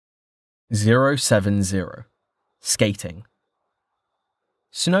070. Skating.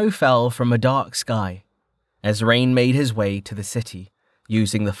 Snow fell from a dark sky as Rain made his way to the city,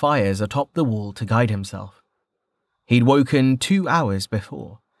 using the fires atop the wall to guide himself. He'd woken 2 hours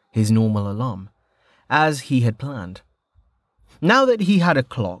before his normal alarm, as he had planned. Now that he had a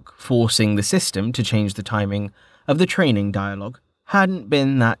clock, forcing the system to change the timing of the training dialogue hadn't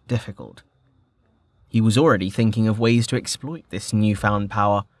been that difficult. He was already thinking of ways to exploit this newfound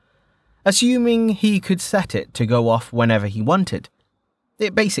power. Assuming he could set it to go off whenever he wanted,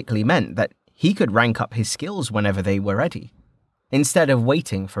 it basically meant that he could rank up his skills whenever they were ready, instead of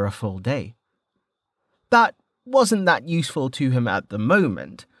waiting for a full day. That wasn't that useful to him at the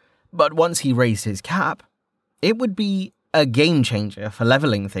moment, but once he raised his cap, it would be a game changer for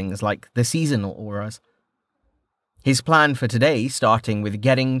leveling things like the seasonal auras. His plan for today starting with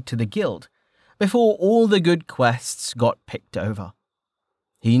getting to the guild before all the good quests got picked over.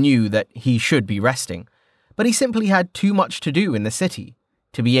 He knew that he should be resting, but he simply had too much to do in the city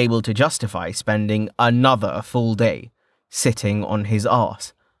to be able to justify spending another full day sitting on his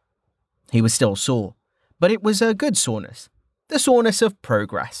arse. He was still sore, but it was a good soreness, the soreness of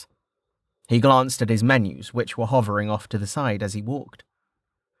progress. He glanced at his menus, which were hovering off to the side as he walked.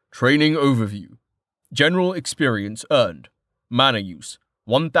 Training overview. General experience earned. Mana use,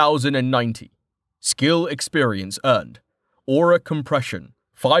 1090. Skill experience earned. Aura compression,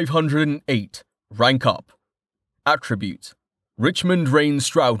 508. Rank up. Attributes. Richmond Rain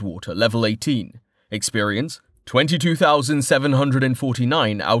Stroudwater, level 18. Experience,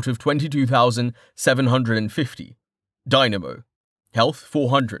 22,749 out of 22,750. Dynamo. Health,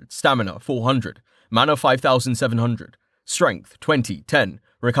 400. Stamina, 400. Mana, 5,700. Strength, 20, 10.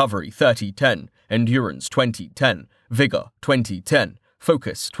 Recovery, 30, 10. Endurance, 20, 10. Vigor, 20, 10.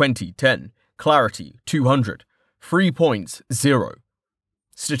 Focus, 20, 10. Clarity, 200. Free points, 0.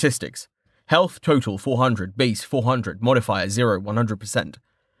 Statistics. Health total 400, base 400, modifier 0, 100%.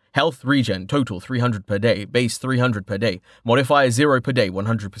 Health regen total 300 per day, base 300 per day, modifier 0 per day,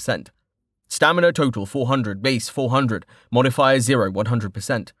 100%. Stamina total 400, base 400, modifier 0,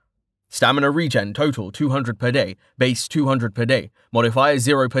 100%. Stamina regen total 200 per day, base 200 per day, modifier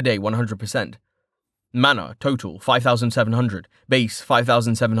 0 per day, 100%. Mana total 5,700, base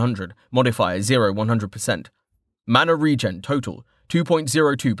 5,700, modifier 0, 100%. Mana regen total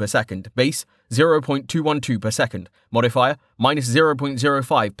 2.02 per second, base 0.212 per second, modifier minus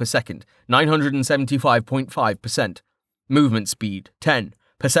 0.05 per second, 975.5%. Movement speed 10,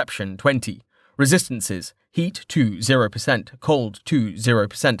 perception 20. Resistances: heat 2 0%, cold 2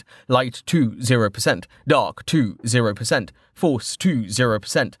 0%, light 2 0%, dark 2 0%, force 2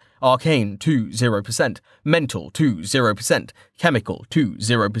 0%, arcane 2 0%, mental 2 0%, chemical 2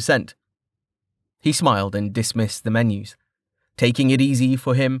 0%. He smiled and dismissed the menus. Taking it easy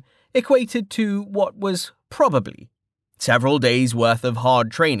for him equated to what was probably several days' worth of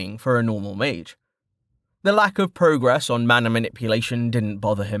hard training for a normal mage. The lack of progress on mana manipulation didn't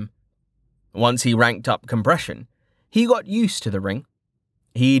bother him. Once he ranked up compression, he got used to the ring.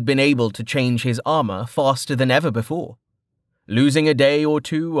 He'd been able to change his armor faster than ever before. Losing a day or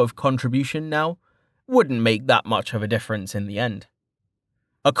two of contribution now wouldn't make that much of a difference in the end.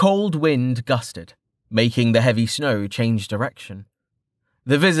 A cold wind gusted, making the heavy snow change direction.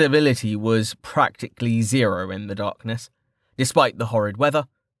 The visibility was practically zero in the darkness. Despite the horrid weather,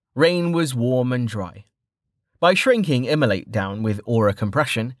 Rain was warm and dry. By shrinking Immolate down with aura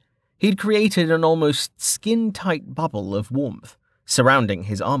compression, he'd created an almost skin-tight bubble of warmth surrounding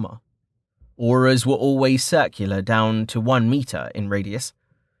his armor. Auras were always circular down to 1 meter in radius,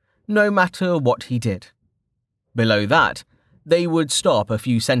 no matter what he did. Below that, they would stop a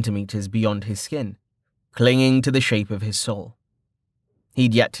few centimeters beyond his skin, clinging to the shape of his soul.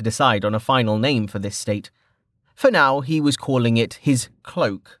 He'd yet to decide on a final name for this state. For now, he was calling it his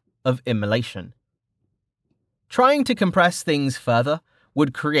cloak of immolation. Trying to compress things further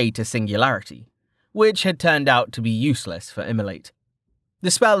would create a singularity, which had turned out to be useless for Immolate.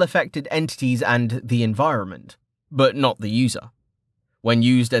 The spell affected entities and the environment, but not the user. When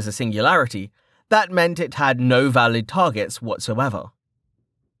used as a singularity, that meant it had no valid targets whatsoever.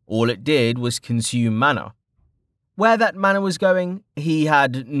 All it did was consume mana. Where that mana was going, he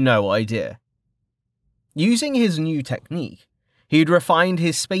had no idea. Using his new technique, he'd refined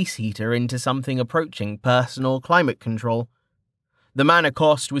his space heater into something approaching personal climate control. The mana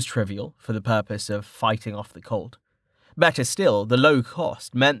cost was trivial for the purpose of fighting off the cold. Better still, the low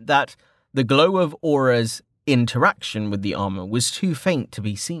cost meant that the glow of Aura's interaction with the armor was too faint to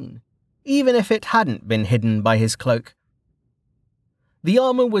be seen, even if it hadn't been hidden by his cloak. The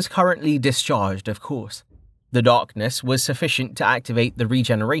armor was currently discharged, of course. The darkness was sufficient to activate the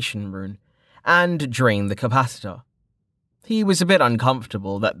regeneration rune and drain the capacitor. He was a bit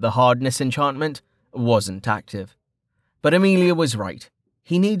uncomfortable that the hardness enchantment wasn't active. But Amelia was right.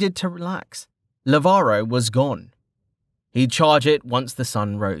 He needed to relax. Lavaro was gone. He'd charge it once the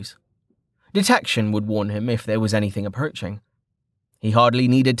sun rose. Detection would warn him if there was anything approaching. He hardly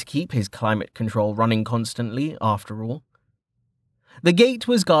needed to keep his climate control running constantly, after all. The gate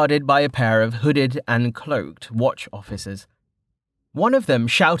was guarded by a pair of hooded and cloaked watch officers. One of them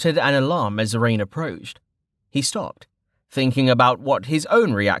shouted an alarm as Rain approached. He stopped, thinking about what his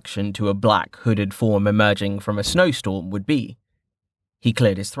own reaction to a black hooded form emerging from a snowstorm would be. He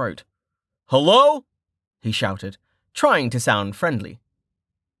cleared his throat. "Hello?" he shouted, trying to sound friendly.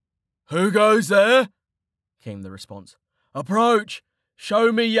 "Who goes there?" came the response. "Approach!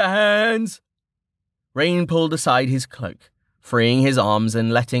 Show me your hands!" Rain pulled aside his cloak, freeing his arms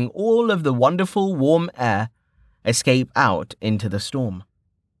and letting all of the wonderful warm air escape out into the storm.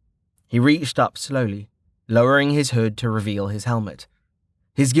 He reached up slowly, lowering his hood to reveal his helmet.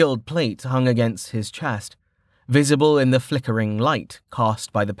 His gilt plate hung against his chest, visible in the flickering light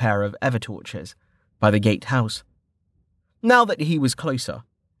cast by the pair of evertorches by the gatehouse. Now that he was closer,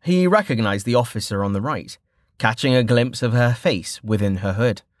 he recognized the officer on the right, catching a glimpse of her face within her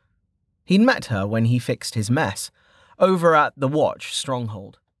hood. He'd met her when he fixed his mess over at the watch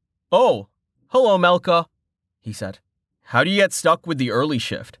stronghold. "Oh, hello, Melka," he said. "How do you get stuck with the early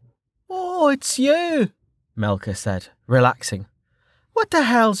shift?" "Oh, it's you," Melka said, relaxing. "What the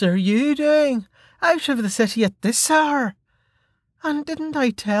hells are you doing out of the city at this hour? And didn't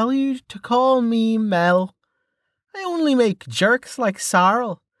I tell you to call me Mel? I only make jerks like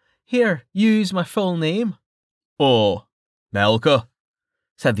Sarl. Here, use my full name." "Oh, Melka,"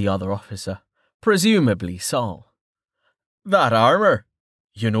 said the other officer, presumably Saul. "That armor.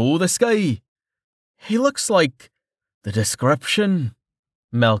 You know this guy. He looks like the description."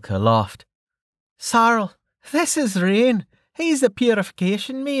 Melka laughed. "Sarl, this is Rain. He's the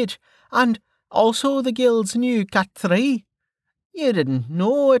purification mage, and also the guild's new Cat 3. You didn't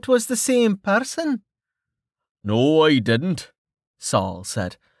know it was the same person?" "No, I didn't," Saul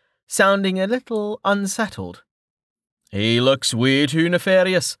said, sounding a little unsettled. "He looks way too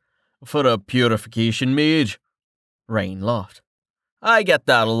nefarious for a purification mage." Rain laughed. "I get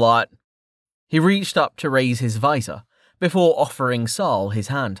that a lot." He reached up to raise his visor before offering Saul his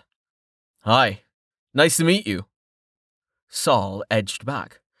hand. "Hi, nice to meet you." Saul edged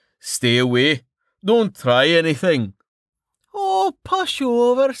back. "Stay away. Don't try anything." "Oh, push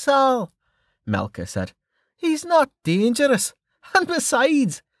over, Sal," Melka said. "He's not dangerous. And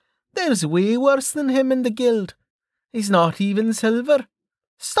besides, there's way worse than him in the guild. He's not even silver.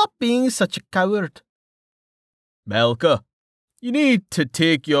 Stop being such a coward." "Melka, you need to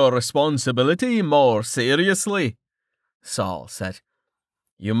take your responsibility more seriously," Saul said.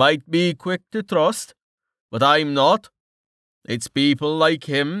 "You might be quick to trust, but I'm not. It's people like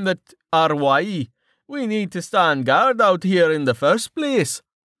him that are why we need to stand guard out here in the first place."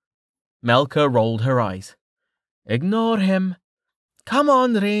 Melka rolled her eyes. "Ignore him. Come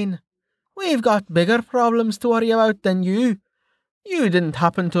on, Rain. We've got bigger problems to worry about than you. You didn't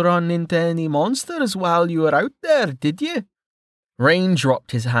happen to run into any monsters while you were out there, did you?" Rain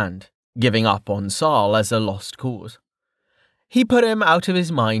dropped his hand, giving up on Saul as a lost cause. He put him out of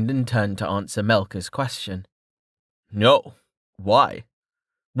his mind and turned to answer Melka's question. "No. Why?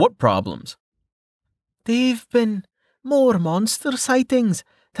 What problems?" "They've been more monster sightings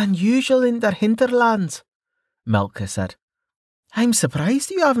than usual in their hinterlands," Melka said. "I'm surprised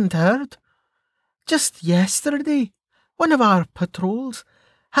you haven't heard. Just yesterday, one of our patrols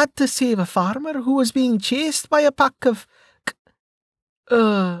had to save a farmer who was being chased by a pack of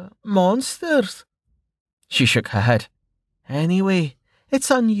monsters." She shook her head. "Anyway,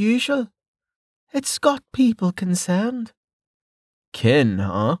 it's unusual. It's got people concerned." Kin,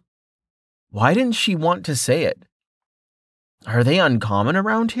 huh? Why didn't she want to say it? Are they uncommon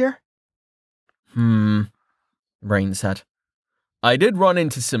around here? Rain said. "I did run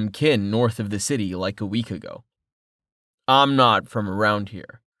into some kin north of the city like a week ago. I'm not from around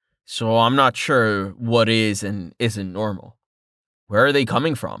here, so I'm not sure what is and isn't normal. Where are they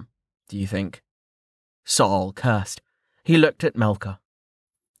coming from, do you think?" Saul cursed. He looked at Melka.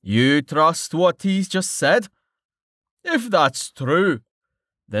 "You trust what he's just said? If that's true,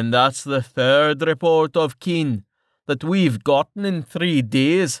 then that's the third report of kin that we've gotten in 3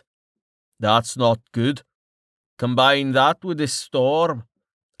 days. That's not good. Combine that with the storm,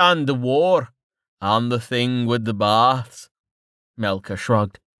 and the war, and the thing with the baths." Melka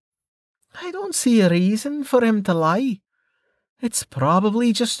shrugged. "I don't see a reason for him to lie. It's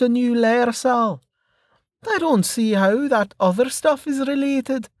probably just a new lair, Sal. I don't see how that other stuff is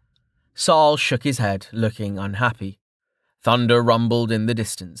related. Saul shook his head, looking unhappy. Thunder rumbled in the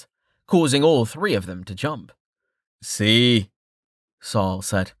distance, causing all three of them to jump. See, Saul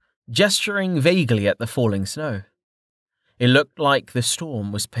said, gesturing vaguely at the falling snow. It looked like the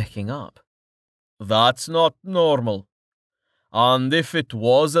storm was picking up. That's not normal. And if it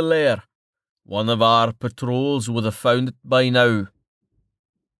was a lair, one of our patrols would have found it by now.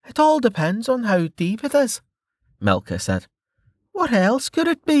 It all depends on how deep it is, Melka said. What else could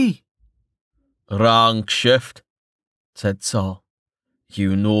it be? Rank shift, said Saul.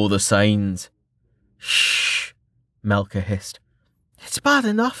 You know the signs. Shh, Melka hissed. It's bad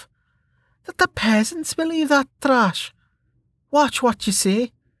enough that the peasants believe that trash. Watch what you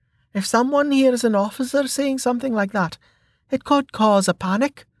say. If someone hears an officer saying something like that, it could cause a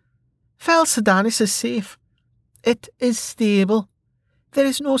panic. Fel Sedanis is safe. It is stable. There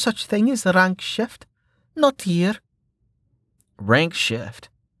is no such thing as rank shift. Not here. Rank shift?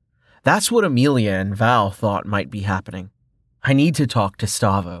 That's what Amelia and Val thought might be happening. I need to talk to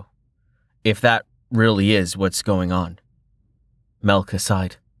Stavo. If that really is what's going on. Melka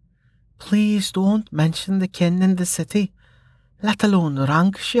sighed. Please don't mention the kin in the city, let alone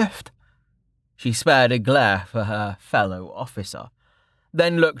rank shift. She spared a glare for her fellow officer,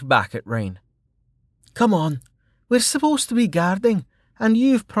 then looked back at Rain. Come on, we're supposed to be guarding, and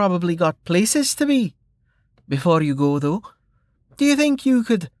you've probably got places to be. Before you go, though, do you think you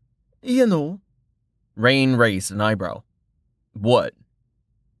could, Rain raised an eyebrow. What?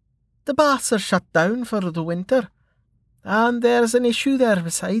 The baths are shut down for the winter, and there's an issue there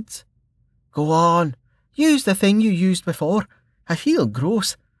besides. Go on, use the thing you used before. I feel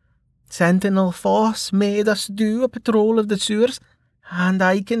gross. Sentinel Force made us do a patrol of the sewers, and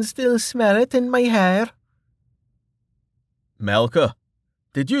I can still smell it in my hair. Melka,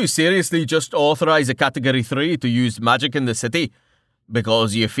 did you seriously just authorize a Category 3 to use magic in the city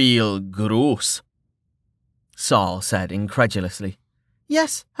because you feel gross? Saul said incredulously.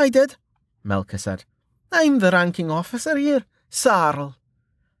 Yes, I did, Melka said. I'm the ranking officer here, Sarl.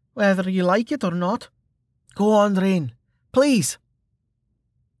 Whether you like it or not. Go on, Rain. Please.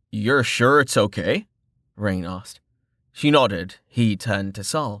 You're sure it's okay? Rain asked. She nodded. He turned to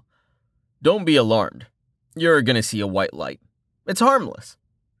Saul. Don't be alarmed. You're gonna see a white light. It's harmless.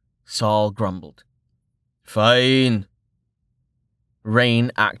 Saul grumbled. Fine.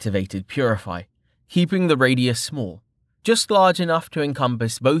 Rain activated Purify, keeping the radius small, just large enough to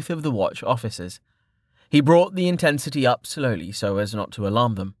encompass both of the watch officers. He brought the intensity up slowly so as not to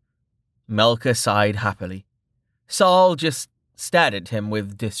alarm them. Melka sighed happily. Saul just stared at him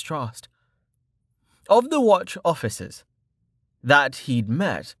with distrust. Of the watch officers that he'd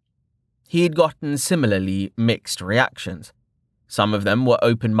met, he'd gotten similarly mixed reactions. Some of them were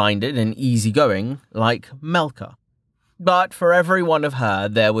open-minded and easygoing, like Melka. But for every one of her,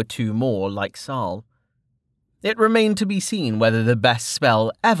 there were two more like Saul. It remained to be seen whether the best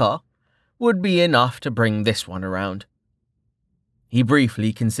spell ever would be enough to bring this one around. He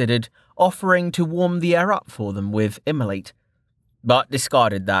briefly considered offering to warm the air up for them with Immolate, but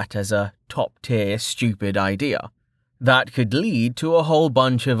discarded that as a top-tier stupid idea that could lead to a whole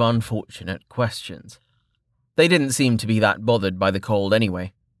bunch of unfortunate questions. They didn't seem to be that bothered by the cold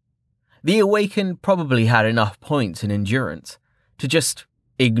anyway. The Awakened probably had enough points in endurance to just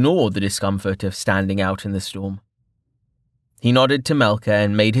ignore the discomfort of standing out in the storm. He nodded to Melka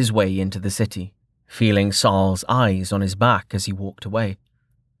and made his way into the city, feeling Saul's eyes on his back as he walked away.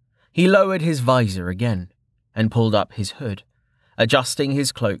 He lowered his visor again and pulled up his hood, adjusting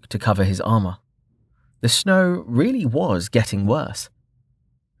his cloak to cover his armor. The snow really was getting worse.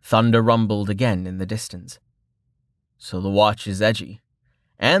 Thunder rumbled again in the distance. So the watch is edgy,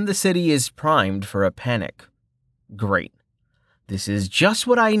 and the city is primed for a panic. Great. This is just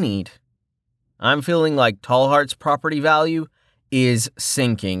what I need. I'm feeling like Tallheart's property value is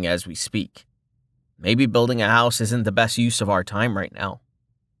sinking as we speak. Maybe building a house isn't the best use of our time right now.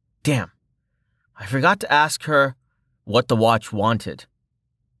 Damn. I forgot to ask her what the watch wanted.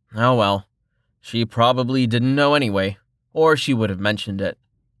 Oh well. She probably didn't know anyway, or she would have mentioned it.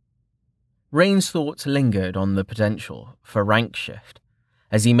 Rain's thoughts lingered on the potential for rank shift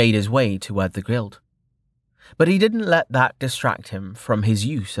as he made his way toward the guild. But he didn't let that distract him from his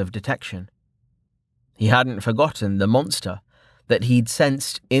use of detection. He hadn't forgotten the monster that he'd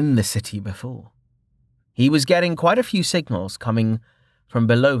sensed in the city before. He was getting quite a few signals coming from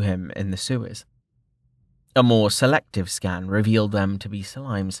below him in the sewers. A more selective scan revealed them to be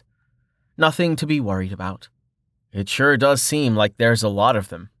slimes. Nothing to be worried about. It sure does seem like there's a lot of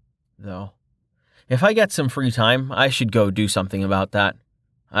them, though. If I get some free time, I should go do something about that.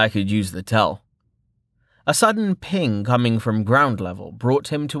 I could use the tell. A sudden ping coming from ground level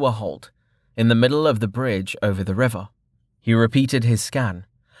brought him to a halt in the middle of the bridge over the river. He repeated his scan,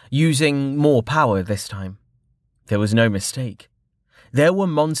 using more power this time. There was no mistake. There were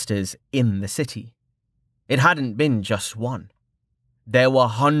monsters in the city. It hadn't been just one. There were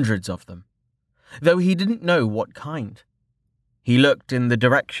hundreds of them, though he didn't know what kind. He looked in the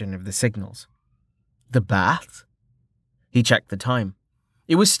direction of the signals. The baths? He checked the time.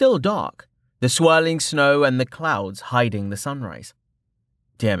 It was still dark, the swirling snow and the clouds hiding the sunrise.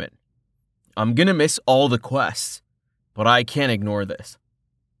 Damn it. I'm gonna miss all the quests, but I can't ignore this.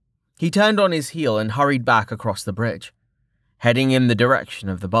 He turned on his heel and hurried back across the bridge. Heading in the direction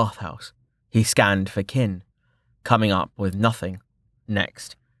of the bathhouse, he scanned for kin, coming up with nothing.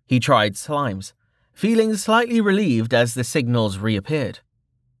 Next, he tried slimes, feeling slightly relieved as the signals reappeared.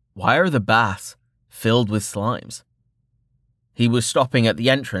 Why are the baths filled with slimes? He was stopping at the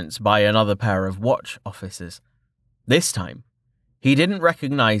entrance by another pair of watch officers. This time, he didn't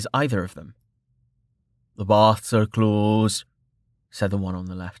recognize either of them. The baths are closed, said the one on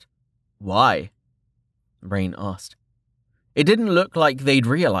the left. Why? Rain asked. It didn't look like they'd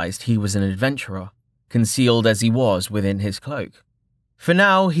realized he was an adventurer, concealed as he was within his cloak. For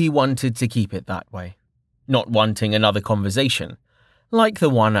now, he wanted to keep it that way, not wanting another conversation, like the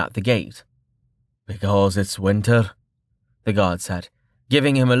one at the gate. Because it's winter, the guard said,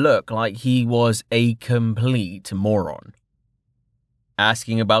 giving him a look like he was a complete moron.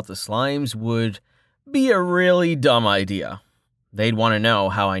 Asking about the slimes would be a really dumb idea. They'd want to know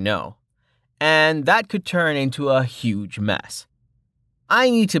how I know, and that could turn into a huge mess. I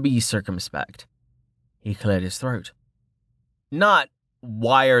need to be circumspect. He cleared his throat. Not,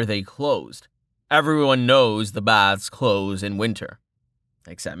 why are they closed? Everyone knows the baths close in winter.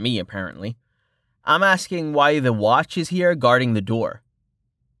 Except me, apparently. I'm asking why the watch is here guarding the door.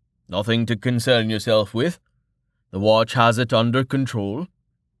 Nothing to concern yourself with. The watch has it under control,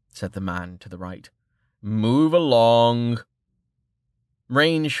 said the man to the right. Move along.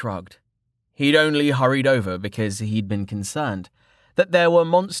 Rain shrugged. He'd only hurried over because he'd been concerned that there were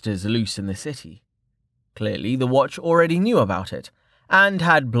monsters loose in the city. Clearly, the watch already knew about it and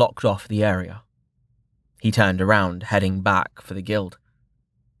had blocked off the area. He turned around, heading back for the guild.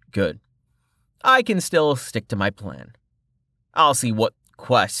 Good. I can still stick to my plan. I'll see what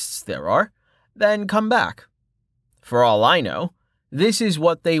quests there are, then come back. For all I know, this is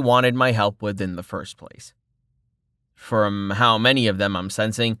what they wanted my help with in the first place. From how many of them I'm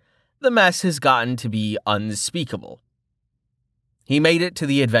sensing, the mess has gotten to be unspeakable. He made it to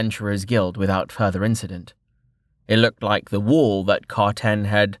the Adventurers Guild without further incident. It looked like the wall that Carten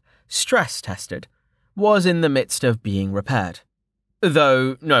had stress-tested was in the midst of being repaired,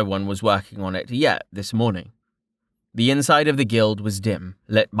 though no one was working on it yet this morning. The inside of the guild was dim,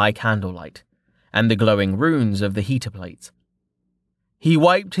 lit by candlelight, and the glowing runes of the heater plates. He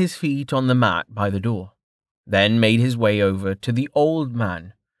wiped his feet on the mat by the door, then made his way over to the old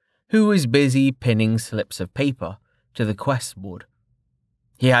man, who was busy pinning slips of paper to the quest board.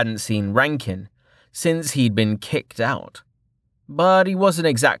 He hadn't seen Rankin since he'd been kicked out, but he wasn't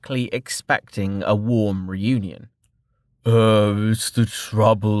exactly expecting a warm reunion. It's the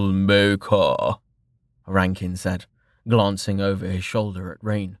troublemaker, Rankin said, glancing over his shoulder at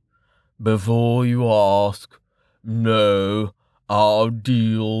Rain. Before you ask, no, our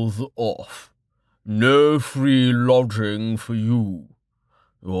deal's off. No free lodging for you.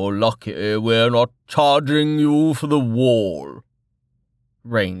 You're lucky we're not charging you for the wall.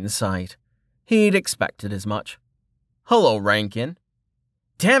 Rain sighed. He'd expected as much. Hello, Rankin.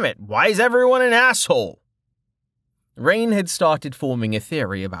 Damn it, why is everyone an asshole? Rain had started forming a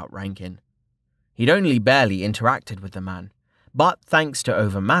theory about Rankin. He'd only barely interacted with the man, but thanks to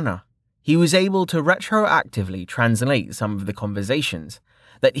Overmanna, he was able to retroactively translate some of the conversations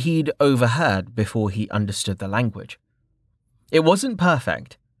that he'd overheard before he understood the language. It wasn't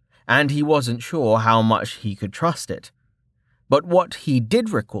perfect, and he wasn't sure how much he could trust it, but what he did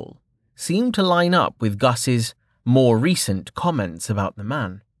recall seemed to line up with Gus's more recent comments about the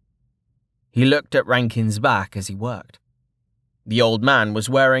man. He looked at Rankin's back as he worked. The old man was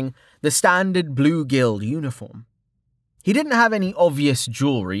wearing the standard Blue Guild uniform. He didn't have any obvious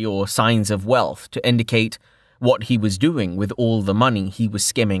jewelry or signs of wealth to indicate what he was doing with all the money he was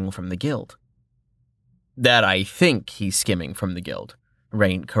skimming from the guild. That I think he's skimming from the guild,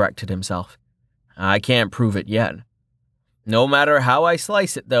 Rain corrected himself. I can't prove it yet. No matter how I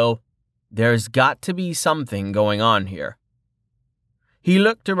slice it, though, there's got to be something going on here. He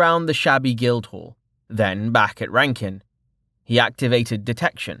looked around the shabby guild hall, then back at Rankin. He activated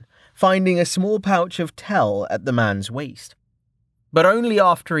detection, finding a small pouch of tell at the man's waist. but only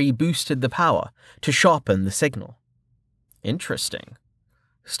after he boosted the power to sharpen the signal. Interesting.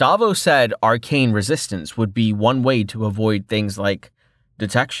 Stavo said arcane resistance would be one way to avoid things like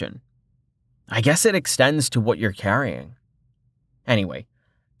detection. I guess it extends to what you're carrying. Anyway,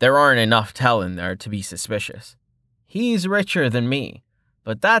 there aren't enough tell in there to be suspicious. He's richer than me,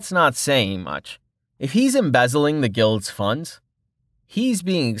 but that's not saying much. If he's embezzling the guild's funds, he's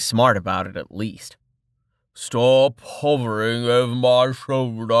being smart about it at least. Stop hovering over my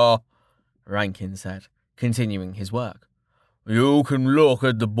shoulder, Rankin said, continuing his work. You can look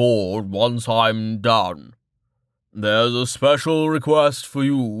at the board once I'm done. There's a special request for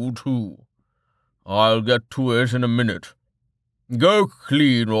you, too. I'll get to it in a minute. Go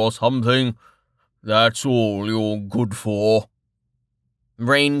clean or something. That's all you're good for.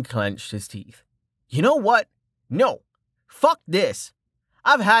 Rain clenched his teeth. You know what? No. Fuck this.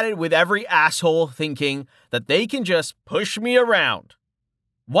 I've had it with every asshole thinking that they can just push me around.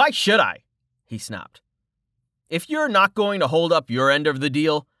 Why should I? He snapped. If you're not going to hold up your end of the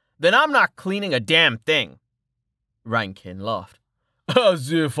deal, then I'm not cleaning a damn thing. Rankin laughed.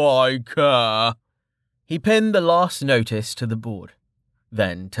 As if I care. He pinned the last notice to the board,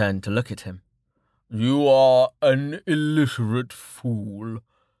 then turned to look at him. You are an illiterate fool.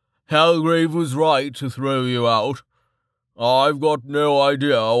 Helgrave was right to throw you out. I've got no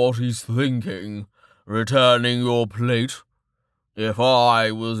idea what he's thinking, returning your plate. If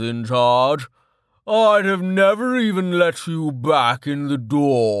I was in charge, I'd have never even let you back in the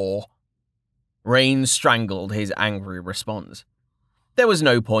door. Rain strangled his angry response. There was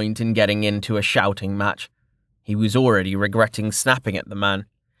no point in getting into a shouting match. He was already regretting snapping at the man.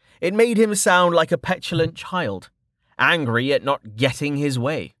 It made him sound like a petulant child, angry at not getting his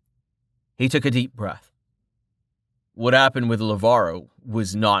way. He took a deep breath. What happened with Lavaro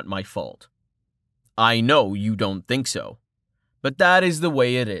was not my fault. I know you don't think so, but that is the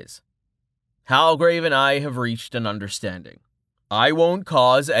way it is. Halgrave and I have reached an understanding. I won't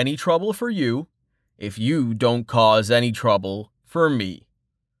cause any trouble for you if you don't cause any trouble for me.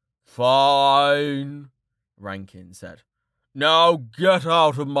 Fine, Rankin said. Now get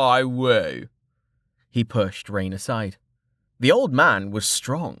out of my way. He pushed Rain aside. The old man was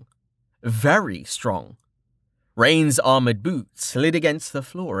strong. Very strong. Rain's armored boot slid against the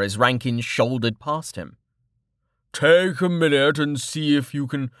floor as Rankin shouldered past him. Take a minute and see if you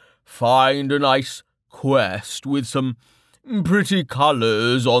can find a nice quest with some pretty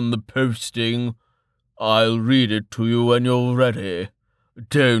colors on the posting. I'll read it to you when you're ready.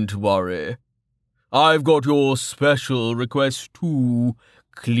 Don't worry. I've got your special request too,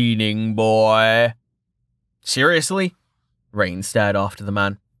 cleaning boy. Seriously? Rain stared after the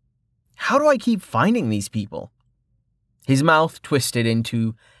man. How do I keep finding these people? His mouth twisted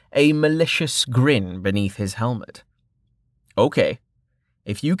into a malicious grin beneath his helmet. Okay,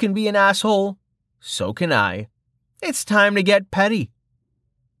 if you can be an asshole, so can I. It's time to get petty.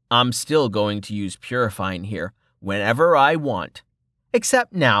 I'm still going to use Purifying here whenever I want,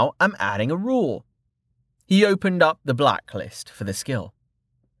 except now I'm adding a rule. He opened up the blacklist for the skill.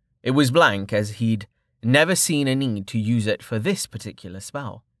 It was blank as he'd never seen a need to use it for this particular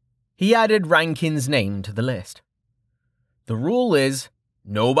spell. He added Rankin's name to the list. The rule is,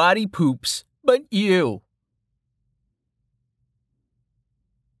 nobody poops but you.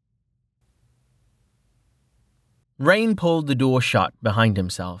 Rain pulled the door shut behind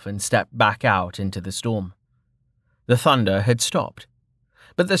himself and stepped back out into the storm. The thunder had stopped,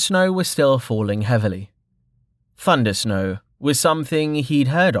 but the snow was still falling heavily. Thunder snow was something he'd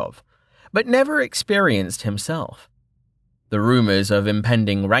heard of, but never experienced himself. The rumors of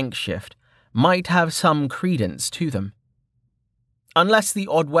impending rank shift might have some credence to them. Unless the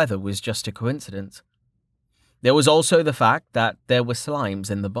odd weather was just a coincidence. There was also the fact that there were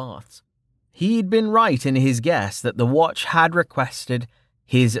slimes in the baths. He'd been right in his guess that the Watch had requested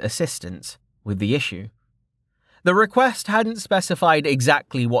his assistance with the issue. The request hadn't specified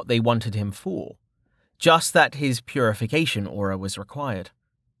exactly what they wanted him for, just that his purification aura was required.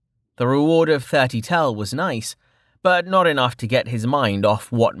 The reward of 30 tel was nice, but not enough to get his mind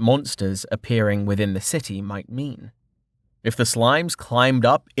off what monsters appearing within the city might mean. If the slimes climbed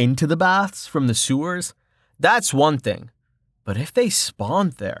up into the baths from the sewers, that's one thing, but if they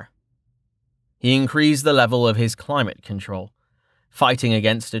spawned there... He increased the level of his climate control, fighting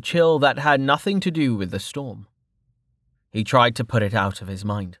against a chill that had nothing to do with the storm. He tried to put it out of his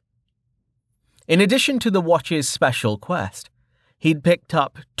mind. In addition to the Watch's special quest, he'd picked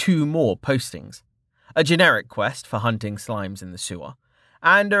up 2 more postings, a generic quest for hunting slimes in the sewer,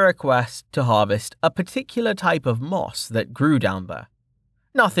 and a request to harvest a particular type of moss that grew down there.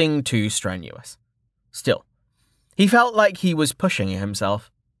 Nothing too strenuous. Still, He felt like he was pushing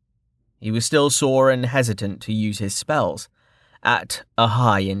himself. He was still sore and hesitant to use his spells at a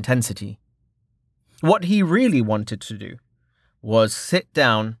high intensity. What he really wanted to do was sit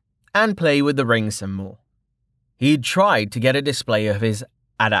down and play with the ring some more. He'd tried to get a display of his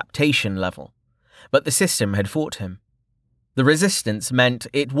adaptation level, but the system had fought him. The resistance meant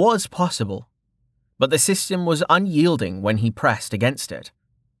it was possible, but the system was unyielding when he pressed against it.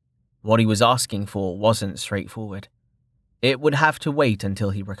 What he was asking for wasn't straightforward. It would have to wait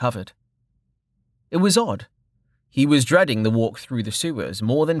until he recovered. It was odd. He was dreading the walk through the sewers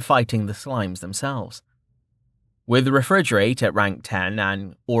more than fighting the slimes themselves. With Refrigerate at rank 10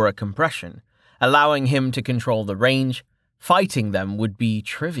 and Aura Compression, allowing him to control the range, fighting them would be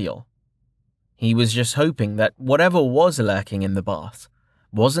trivial. He was just hoping that whatever was lurking in the baths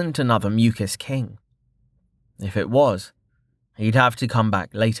wasn't another Mucus King. If it was, he'd have to come back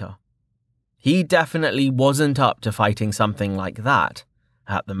later. He definitely wasn't up to fighting something like that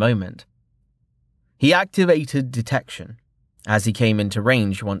at the moment. He activated detection as he came into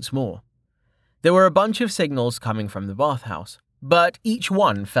range once more. There were a bunch of signals coming from the bathhouse, but each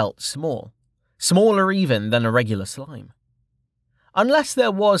one felt small, smaller even than a regular slime. Unless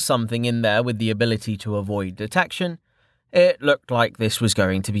there was something in there with the ability to avoid detection, it looked like this was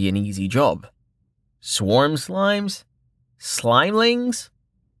going to be an easy job. Swarm slimes? Slimelings?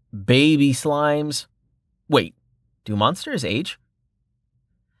 Baby slimes? Wait, do monsters age?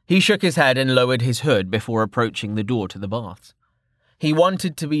 He shook his head and lowered his hood before approaching the door to the baths. He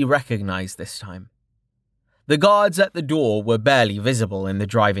wanted to be recognized this time. The guards at the door were barely visible in the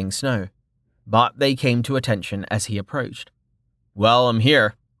driving snow, but they came to attention as he approached. "Well, I'm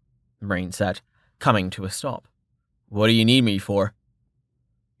here," Rain said, coming to a stop. "What do you need me for?"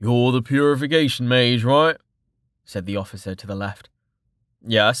 "You're the purification mage, right?" said the officer to the left.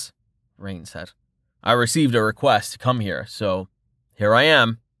 "Yes," Rain said. "I received a request to come here, so here I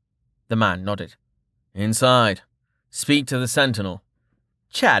am." The man nodded. "Inside. Speak to the sentinel."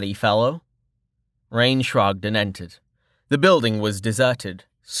 "Chatty fellow." Rain shrugged and entered. The building was deserted,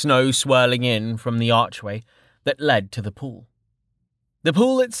 snow swirling in from the archway that led to the pool. The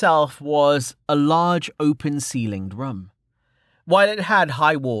pool itself was a large open-ceilinged room. While it had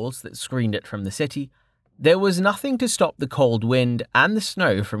high walls that screened it from the city, there was nothing to stop the cold wind and the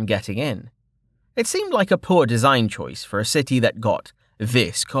snow from getting in. It seemed like a poor design choice for a city that got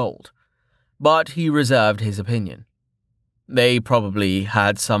this cold, but he reserved his opinion. They probably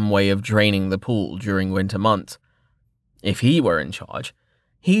had some way of draining the pool during winter months. If he were in charge,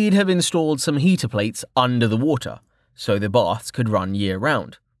 he'd have installed some heater plates under the water so the baths could run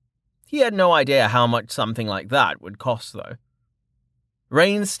year-round. He had no idea how much something like that would cost, though.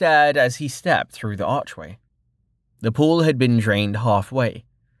 Rain stared as he stepped through the archway. The pool had been drained halfway,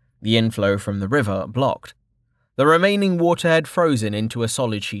 the inflow from the river blocked. The remaining water had frozen into a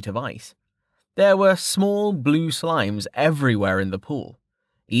solid sheet of ice. There were small blue slimes everywhere in the pool,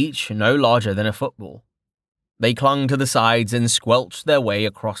 each no larger than a football. They clung to the sides and squelched their way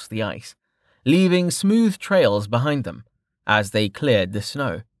across the ice, leaving smooth trails behind them as they cleared the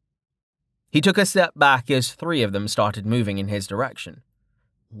snow. He took a step back as 3 of them started moving in his direction.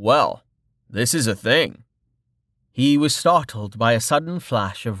 "Well, this is a thing." He was startled by a sudden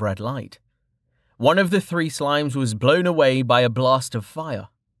flash of red light. One of the 3 slimes was blown away by a blast of fire.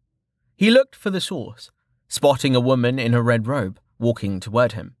 He looked for the source, spotting a woman in a red robe walking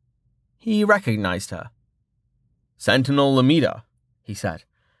toward him. He recognized her. "Sentinel Lamida," he said,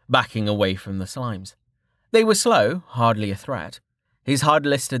 backing away from the slimes. They were slow, hardly a threat. His HUD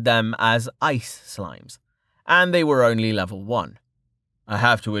listed them as ice slimes, and they were only level 1. "I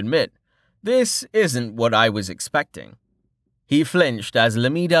have to admit, this isn't what I was expecting." He flinched as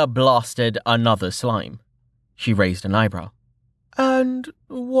Lamida blasted another slime. She raised an eyebrow. "And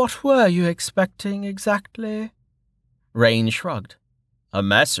what were you expecting exactly?" Rain shrugged. "A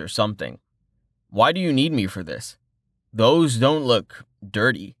mess or something. Why do you need me for this? Those don't look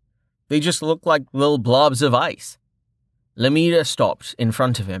dirty. They just look like little blobs of ice." Lamida stopped in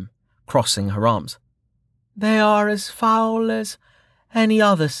front of him, crossing her arms. "They are as foul as any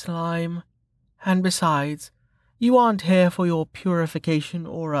other slime. And besides, you aren't here for your purification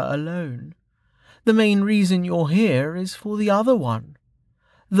aura alone. The main reason you're here is for the other one.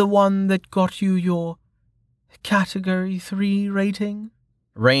 The one that got you your Category 3 rating."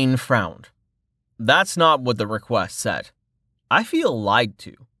 Rain frowned. "That's not what the request said. I feel lied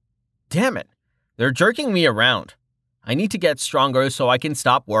to. Damn it, they're jerking me around. I need to get stronger so I can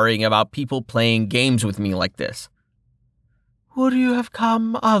stop worrying about people playing games with me like this." "Would you have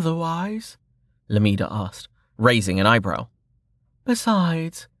come otherwise?" Lamida asked, raising an eyebrow.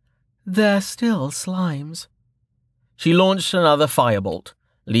 "Besides, they're still slimes." She launched another firebolt,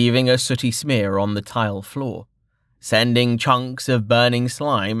 leaving a sooty smear on the tile floor, sending chunks of burning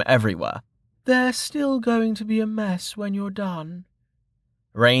slime everywhere. There's still going to be a mess when you're done.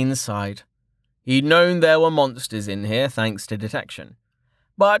 Rain sighed. He'd known there were monsters in here thanks to detection,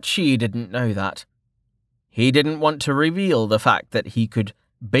 but she didn't know that. He didn't want to reveal the fact that he could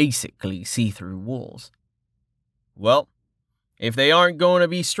basically see through walls. Well, if they aren't going to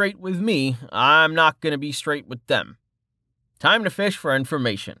be straight with me, I'm not going to be straight with them. Time to fish for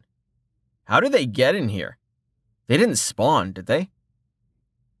information. How did they get in here? They didn't spawn, did they?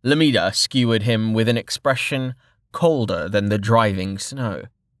 Lamida skewered him with an expression colder than the driving snow.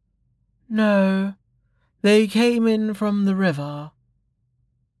 No, they came in from the river.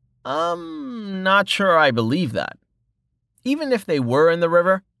 Not sure I believe that. Even if they were in the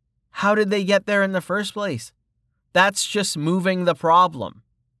river, how did they get there in the first place? That's just moving the problem.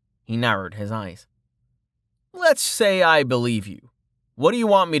 He narrowed his eyes. Let's say I believe you. What do you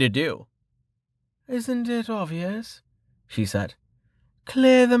want me to do? Isn't it obvious? She said.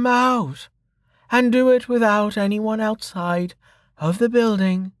 Clear them out, and do it without anyone outside of the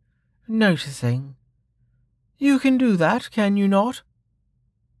building noticing. You can do that, can you not?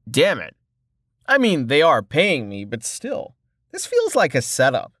 Damn it. I mean, they are paying me, but still. This feels like a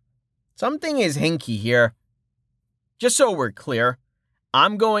setup. Something is hinky here. Just so we're clear,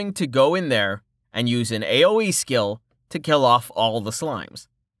 I'm going to go in there and use an AoE skill to kill off all the slimes.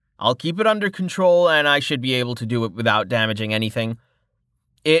 I'll keep it under control and I should be able to do it without damaging anything.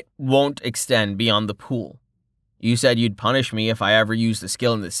 It won't extend beyond the pool. You said you'd punish me if I ever used the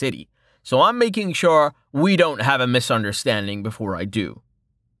skill in the city, so I'm making sure we don't have a misunderstanding before I do.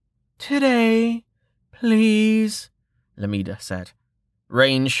 Today, please, Lamida said.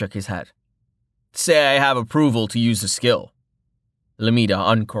 Rain shook his head. Say I have approval to use the skill. Lamida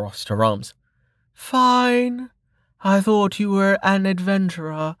uncrossed her arms. Fine. I thought you were an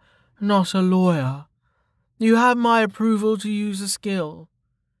adventurer, not a lawyer. You have my approval to use the skill.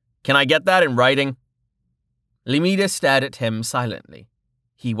 Can I get that in writing? Lamida stared at him silently.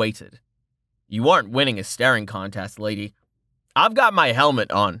 He waited. You aren't winning a staring contest, lady. I've got my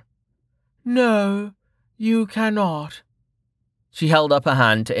helmet on. No, you cannot. She held up a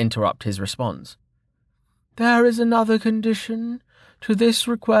hand to interrupt his response. There is another condition to this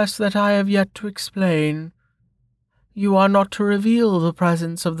request that I have yet to explain. You are not to reveal the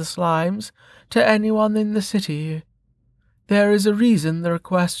presence of the slimes to anyone in the city. There is a reason the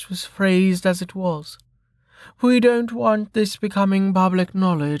request was phrased as it was. We don't want this becoming public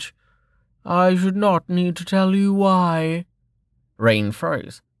knowledge. I should not need to tell you why. Rain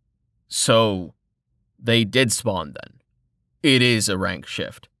froze. So, they did spawn then. It is a rank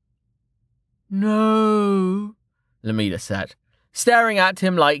shift. No, Lamida said, staring at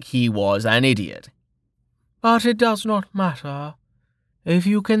him like he was an idiot. But it does not matter. If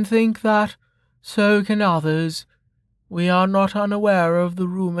you can think that, so can others. We are not unaware of the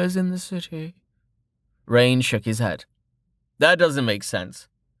rumors in the city. Rain shook his head. That doesn't make sense.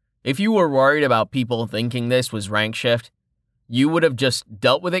 If you were worried about people thinking this was rank shift, you would have just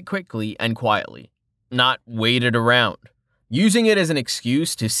dealt with it quickly and quietly, not waited around. Using it as an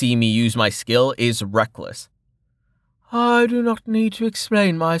excuse to see me use my skill is reckless. I do not need to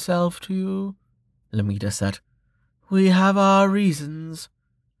explain myself to you, Lamida said. We have our reasons.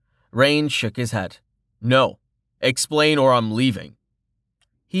 Rain shook his head. No, explain or I'm leaving.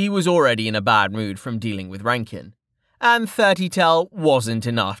 He was already in a bad mood from dealing with Rankin, and 30 Tel wasn't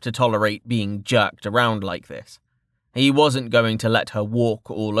enough to tolerate being jerked around like this. He wasn't going to let her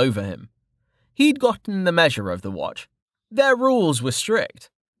walk all over him. He'd gotten the measure of the watch. Their rules were strict,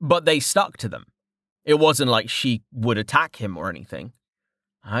 but they stuck to them. It wasn't like she would attack him or anything.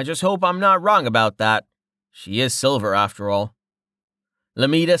 I just hope I'm not wrong about that. She is Silver after all.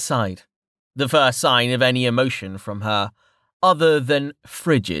 Lamida sighed, the first sign of any emotion from her, other than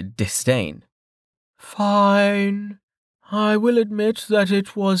frigid disdain. Fine. I will admit that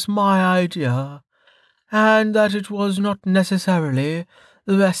it was my idea, and that it was not necessarily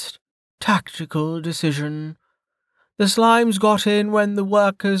the best tactical decision. The slimes got in when the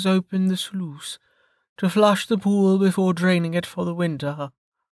workers opened the sluice to flush the pool before draining it for the winter.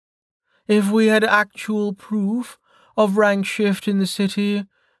 If we had actual proof of rank shift in the city,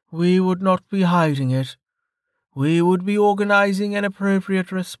 we would not be hiding it. We would be organizing an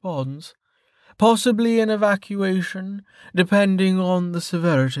appropriate response, possibly an evacuation, depending on the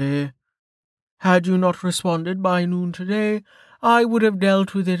severity. Had you not responded by noon today, I would have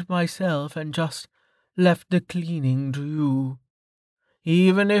dealt with it myself and just left the cleaning to you.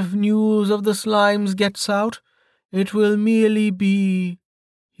 Even if news of the slimes gets out, it will merely be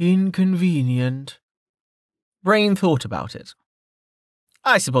inconvenient. Rain thought about it.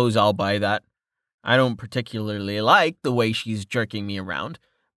 I suppose I'll buy that. I don't particularly like the way she's jerking me around,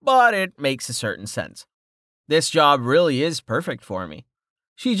 but it makes a certain sense. This job really is perfect for me.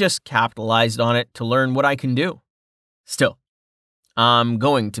 She just capitalized on it to learn what I can do. Still, I'm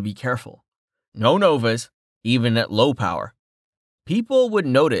going to be careful. No novas, even at low power. People would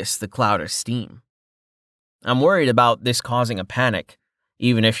notice the cloud of steam. I'm worried about this causing a panic,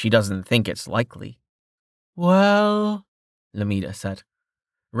 even if she doesn't think it's likely. Well, Lamida said.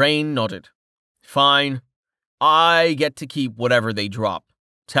 Rain nodded. Fine. I get to keep whatever they drop,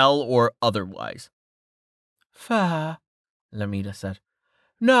 tell or otherwise. Fair, Lamida said.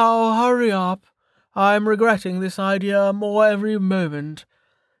 Now hurry up. I'm regretting this idea more every moment.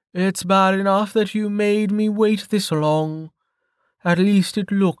 It's bad enough that you made me wait this long. At least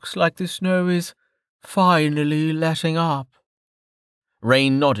it looks like the snow is finally letting up.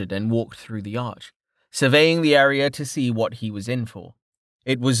 Rain nodded and walked through the arch, surveying the area to see what he was in for.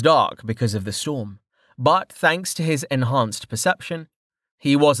 It was dark because of the storm, but thanks to his enhanced perception,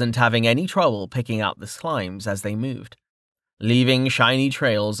 he wasn't having any trouble picking out the slimes as they moved, leaving shiny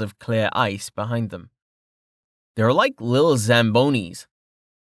trails of clear ice behind them. They're like little Zambonis.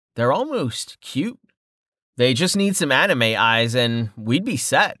 They're almost cute. They just need some anime eyes and we'd be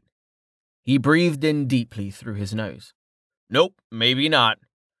set. He breathed in deeply through his nose. Nope, maybe not.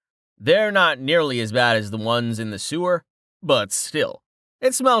 They're not nearly as bad as the ones in the sewer, but still,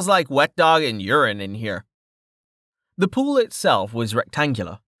 it smells like wet dog and urine in here. The pool itself was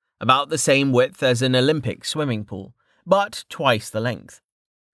rectangular, about the same width as an Olympic swimming pool, but twice the length.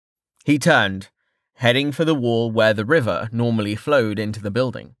 He turned, heading for the wall where the river normally flowed into the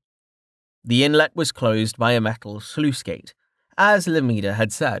building. The inlet was closed by a metal sluice gate, as Lamida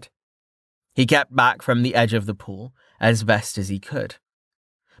had said. He kept back from the edge of the pool as best as he could.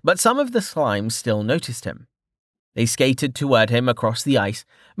 But some of the slimes still noticed him. They skated toward him across the ice,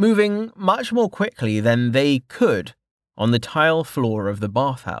 moving much more quickly than they could on the tile floor of the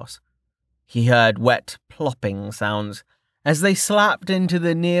bathhouse. He heard wet plopping sounds as they slapped into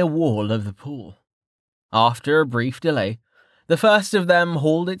the near wall of the pool. After a brief delay, the first of them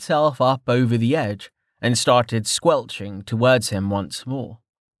hauled itself up over the edge and started squelching towards him once more.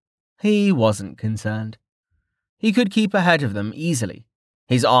 He wasn't concerned. He could keep ahead of them easily.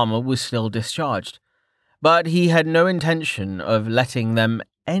 His armor was still discharged, but he had no intention of letting them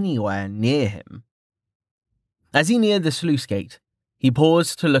anywhere near him. As he neared the sluice gate, he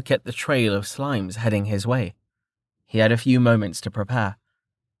paused to look at the trail of slimes heading his way. He had a few moments to prepare.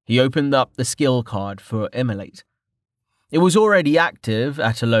 He opened up the skill card for Immolate. It was already active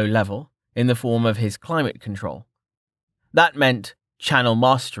at a low level, in the form of his climate control. That meant channel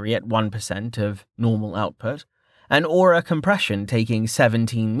mastery at 1% of normal output, and aura compression taking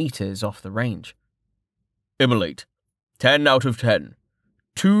 17 meters off the range. Immolate. 10 out of 10.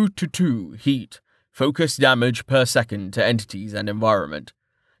 2-2 heat. Focus damage per second to entities and environment.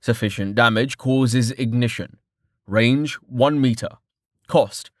 Sufficient damage causes ignition. Range 1 meter.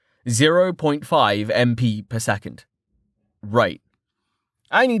 Cost 0.5 MP per second. Right.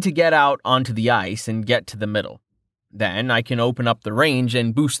 I need to get out onto the ice and get to the middle. Then I can open up the range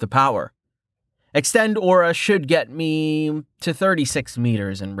and boost the power. Extend aura should get me to 36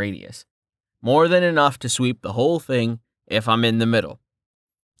 meters in radius. More than enough to sweep the whole thing if I'm in the middle.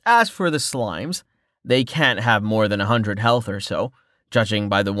 As for the slimes, they can't have more than 100 health or so, judging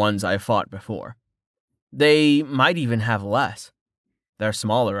by the ones I've fought before. They might even have less. They're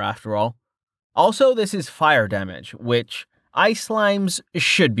smaller after all. Also, this is fire damage, which ice slimes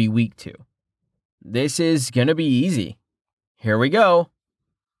should be weak to. This is gonna be easy. Here we go.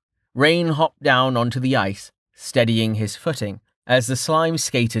 Rain hopped down onto the ice, steadying his footing as the slime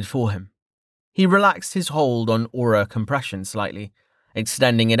skated for him. He relaxed his hold on aura compression slightly,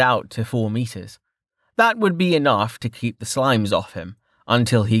 extending it out to 4 meters. That would be enough to keep the slimes off him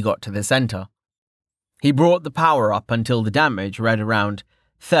until he got to the center. He brought the power up until the damage read around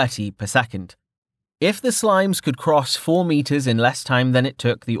 30 per second. If the slimes could cross 4 meters in less time than it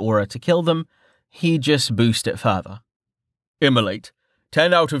took the aura to kill them, he'd just boost it further. Immolate.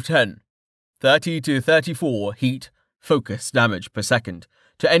 10 out of 10. 30 to 34 heat, focus damage per second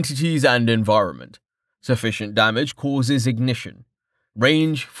to entities and environment. Sufficient damage causes ignition.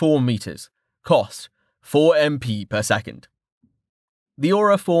 Range 4 meters. Cost 4 MP per second. The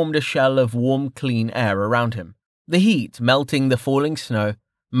aura formed a shell of warm, clean air around him, the heat melting the falling snow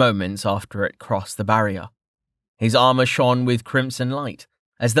moments after it crossed the barrier. His armor shone with crimson light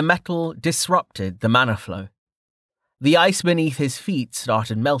as the metal disrupted the mana flow. The ice beneath his feet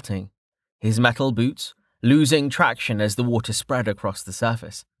started melting, his metal boots losing traction as the water spread across the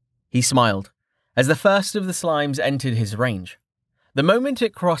surface. He smiled as the first of the slimes entered his range. The moment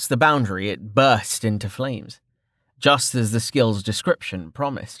it crossed the boundary, it burst into flames, just as the skill's description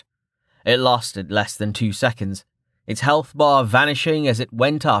promised. It lasted less than 2 seconds, its health bar vanishing as it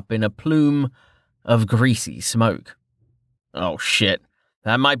went up in a plume of greasy smoke. Oh shit,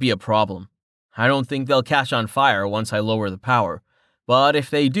 that might be a problem. I don't think they'll catch on fire once I lower the power, but if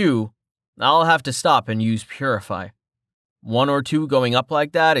they do, I'll have to stop and use Purify. 1 or 2 going up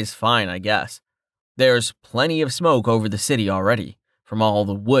like that is fine, I guess. There's plenty of smoke over the city already, from all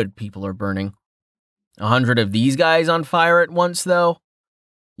the wood people are burning. 100 of these guys on fire at once, though?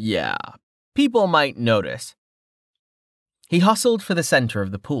 Yeah, people might notice. He hustled for the center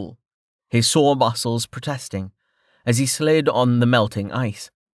of the pool, his sore muscles protesting, as he slid on the melting ice.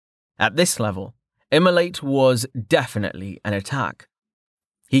 At this level, Immolate was definitely an attack.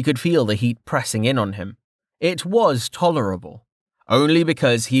 He could feel the heat pressing in on him. It was tolerable, only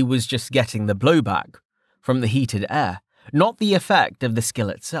because he was just getting the blowback from the heated air, not the effect of the skill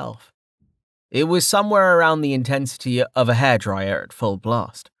itself. It was somewhere around the intensity of a hairdryer at full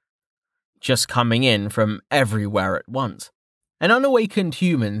blast, just coming in from everywhere at once. An unawakened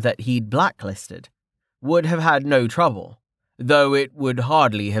human that he'd blacklisted would have had no trouble, though it would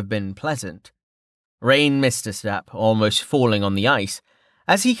hardly have been pleasant. Rain missed a step, almost falling on the ice,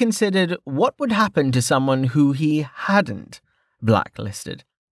 as he considered what would happen to someone who he hadn't blacklisted.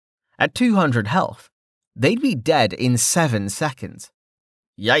 At 200 health, they'd be dead in 7 seconds.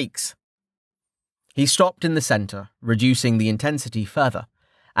 Yikes. He stopped in the center, reducing the intensity further,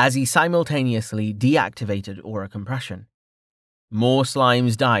 as he simultaneously deactivated aura compression. More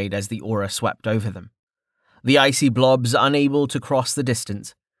slimes died as the aura swept over them, the icy blobs unable to cross the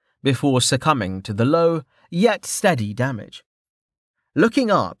distance, before succumbing to the low, yet steady damage.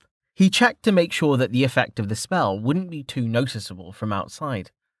 Looking up, he checked to make sure that the effect of the spell wouldn't be too noticeable from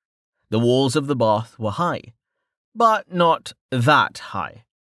outside. The walls of the bath were high, but not that high.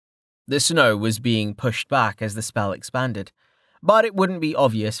 The snow was being pushed back as the spell expanded, but it wouldn't be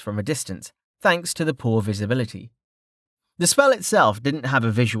obvious from a distance, thanks to the poor visibility. The spell itself didn't have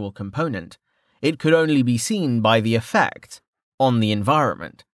a visual component. It could only be seen by the effect on the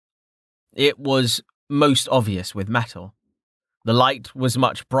environment. It was most obvious with metal. The light was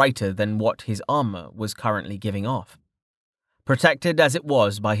much brighter than what his armor was currently giving off. Protected as it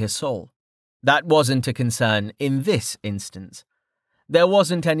was by his soul, that wasn't a concern in this instance. There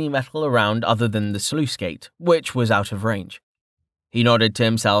wasn't any metal around other than the sluice gate, which was out of range. He nodded to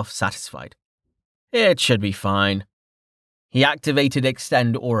himself, satisfied. It should be fine. He activated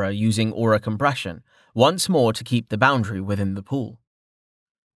Extend Aura using Aura Compression once more to keep the boundary within the pool.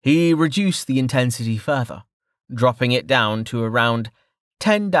 He reduced the intensity further, dropping it down to around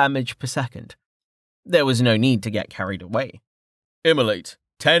 10 damage per second. There was no need to get carried away. Immolate,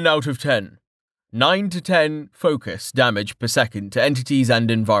 10 out of 10. 9 to 10 focus damage per second to entities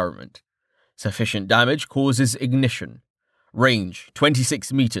and environment. Sufficient damage causes ignition. Range,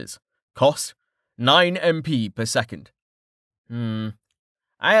 26 meters. Cost, 9 MP per second. I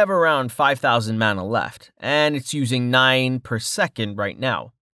have around 5,000 mana left, and it's using 9 per second right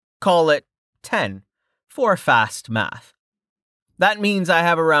now. Call it 10 for fast math. That means I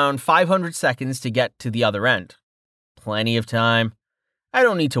have around 500 seconds to get to the other end. Plenty of time. I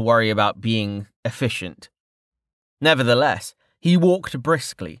don't need to worry about being efficient. Nevertheless, he walked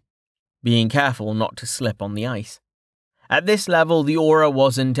briskly, being careful not to slip on the ice. At this level, the aura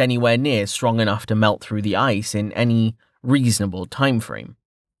wasn't anywhere near strong enough to melt through the ice in any reasonable time frame.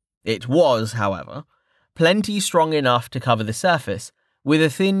 It was, however, plenty strong enough to cover the surface with a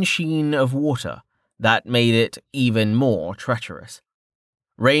thin sheen of water that made it even more treacherous.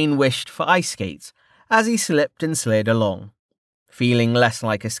 Rain wished for ice skates as he slipped and slid along, feeling less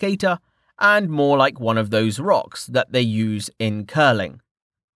like a skater and more like one of those rocks that they use in curling.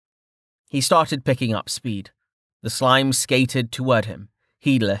 He started picking up speed. The slimes skated toward him,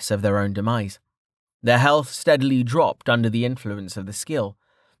 heedless of their own demise. Their health steadily dropped under the influence of the skill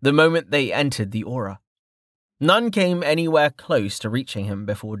the moment they entered the aura. None came anywhere close to reaching him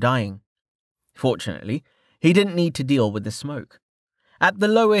before dying. Fortunately, he didn't need to deal with the smoke. At the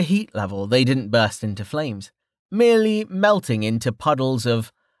lower heat level, they didn't burst into flames, merely melting into puddles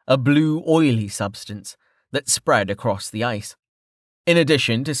of a blue oily substance that spread across the ice. In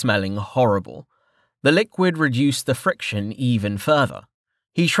addition to smelling horrible, the liquid reduced the friction even further.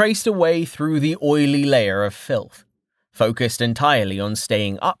 He traced a way through the oily layer of filth, focused entirely on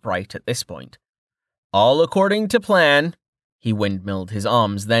staying upright at this point. All according to plan. He windmilled his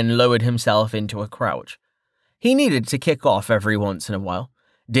arms, then lowered himself into a crouch. He needed to kick off every once in a while,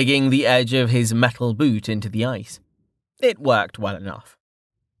 digging the edge of his metal boot into the ice. It worked well enough.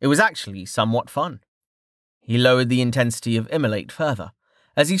 It was actually somewhat fun. He lowered the intensity of Immolate further,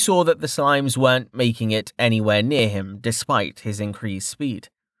 as he saw that the slimes weren't making it anywhere near him despite his increased speed.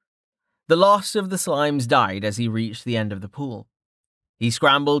 The last of the slimes died as he reached the end of the pool. He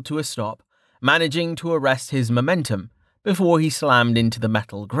scrambled to a stop, managing to arrest his momentum before he slammed into the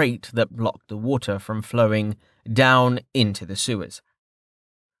metal grate that blocked the water from flowing down into the sewers.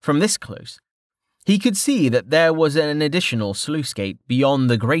 From this close, he could see that there was an additional sluice gate beyond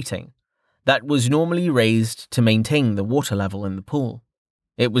the grating that was normally raised to maintain the water level in the pool.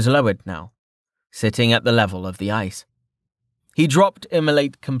 It was lowered now, sitting at the level of the ice. He dropped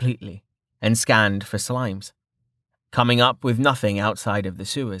Immolate completely and scanned for slimes, coming up with nothing outside of the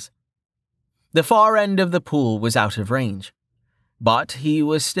sewers. The far end of the pool was out of range, but he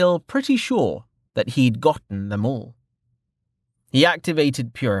was still pretty sure that he'd gotten them all. He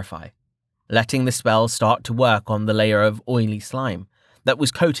activated Purify, letting the spell start to work on the layer of oily slime that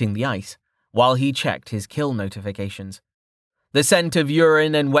was coating the ice while he checked his kill notifications. The scent of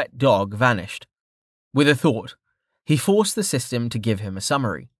urine and wet dog vanished. With a thought, he forced the system to give him a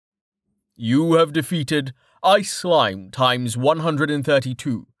summary. You have defeated Ice Slime times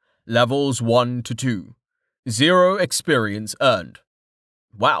 132, levels 1 to 2. 0 experience earned.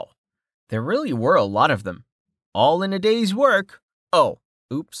 Wow, there really were a lot of them. All in a day's work. Oh,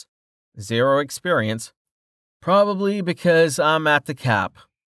 oops. 0 experience. Probably because I'm at the cap.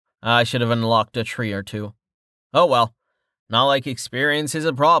 I should have unlocked a tree or two. Oh well, not like experience is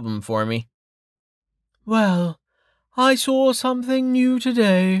a problem for me. Well, I saw something new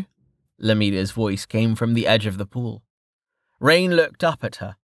today. Lamida's voice came from the edge of the pool. Rain looked up at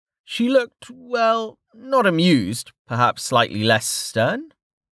her. She looked, well, not amused, perhaps slightly less stern.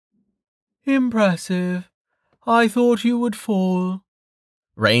 Impressive. I thought you would fall.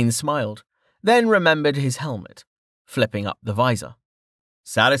 Rain smiled, then remembered his helmet, flipping up the visor.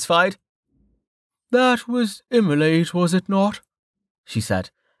 Satisfied? That was Immolate, was it not? She said,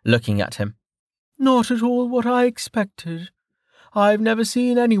 looking at him. Not at all what I expected. I've never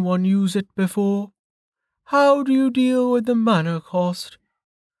seen anyone use it before. How do you deal with the mana cost?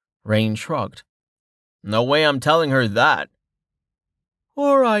 Rain shrugged. No way I'm telling her that.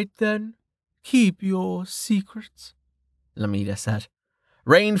 All right, then. Keep your secrets, Lamida said.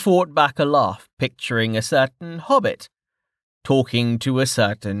 Rain fought back a laugh, picturing a certain hobbit talking to a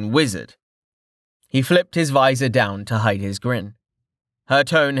certain wizard. He flipped his visor down to hide his grin. Her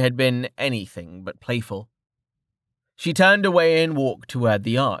tone had been anything but playful. She turned away and walked toward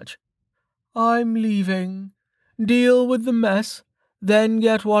the arch. I'm leaving. Deal with the mess, then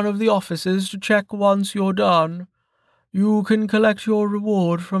get one of the officers to check once you're done. You can collect your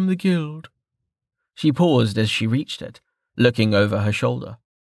reward from the guild. She paused as she reached it, looking over her shoulder.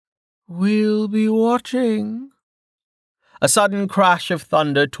 We'll be watching. A sudden crash of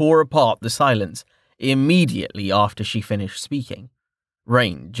thunder tore apart the silence immediately after she finished speaking.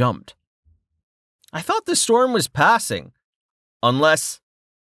 Rain jumped. I thought the storm was passing. Unless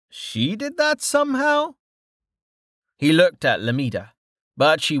she did that somehow? He looked at Lamida,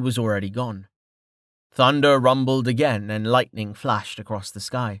 but she was already gone. Thunder rumbled again and lightning flashed across the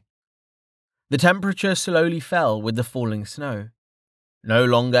sky. The temperature slowly fell with the falling snow, no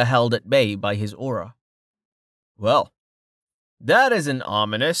longer held at bay by his aura. Well, that isn't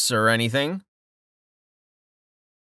ominous or anything,